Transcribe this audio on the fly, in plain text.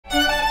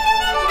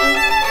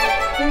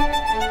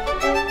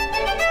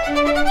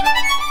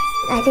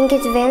I think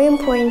it's very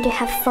important to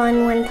have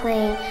fun when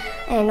playing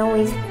and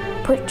always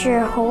put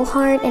your whole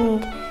heart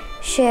and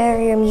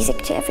share your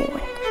music to everyone.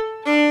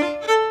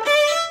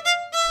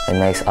 It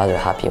makes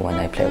others happy when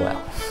I play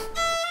well.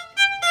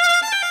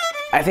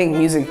 I think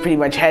music pretty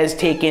much has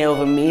taken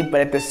over me,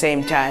 but at the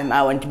same time,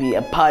 I want to be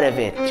a part of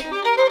it.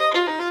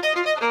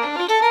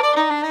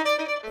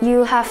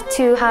 You have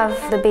to have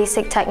the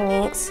basic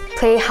techniques,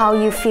 play how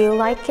you feel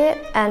like it,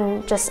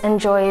 and just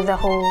enjoy the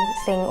whole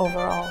thing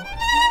overall.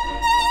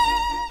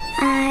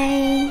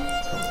 I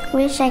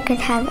wish I could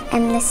have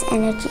endless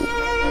energy.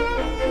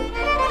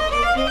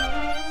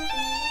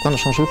 Quando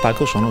sono sul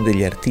palco sono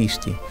degli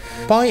artisti.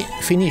 Poi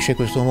finisce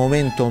questo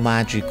momento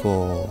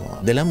magico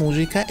della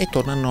musica e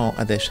tornano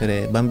ad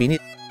essere bambini.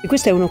 E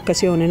questa è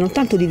un'occasione non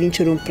tanto di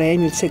vincere un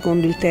premio, il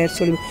secondo, il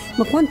terzo,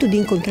 ma quanto di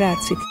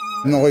incontrarsi.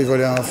 Noi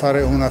vogliamo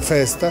fare una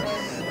festa,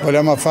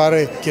 vogliamo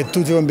fare che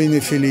tutti i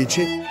bambini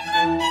felici.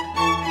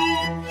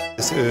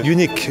 It's a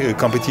unique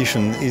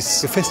competition.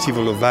 It's a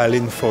festival of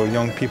violin for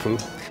young people.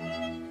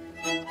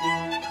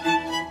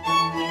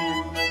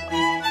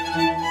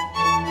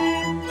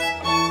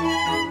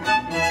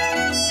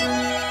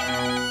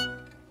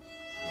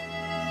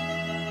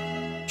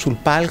 Sul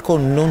palco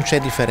non c'è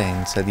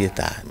differenza di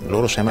età,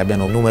 loro sembra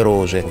abbiano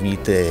numerose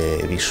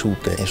vite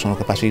vissute e sono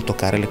capaci di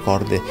toccare le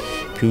corde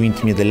più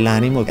intime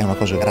dell'animo, è una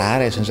cosa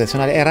rara e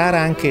sensazionale, è rara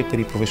anche per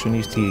i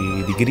professionisti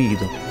di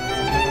grido.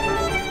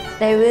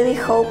 I really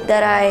hope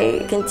that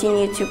I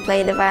continue to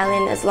play the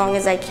violin as long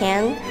as I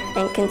can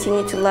and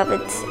continue to love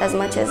it as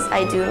much as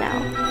I do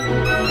now.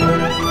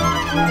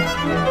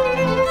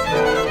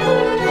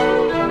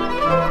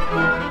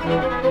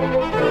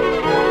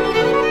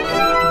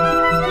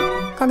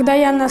 Когда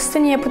я на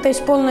сцене, я пытаюсь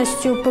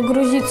полностью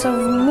погрузиться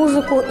в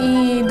музыку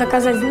и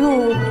доказать,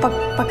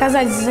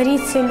 показать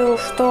зрителю,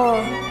 что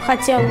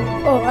хотел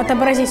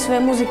отобразить в своей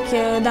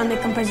музыке данный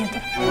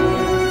композитор.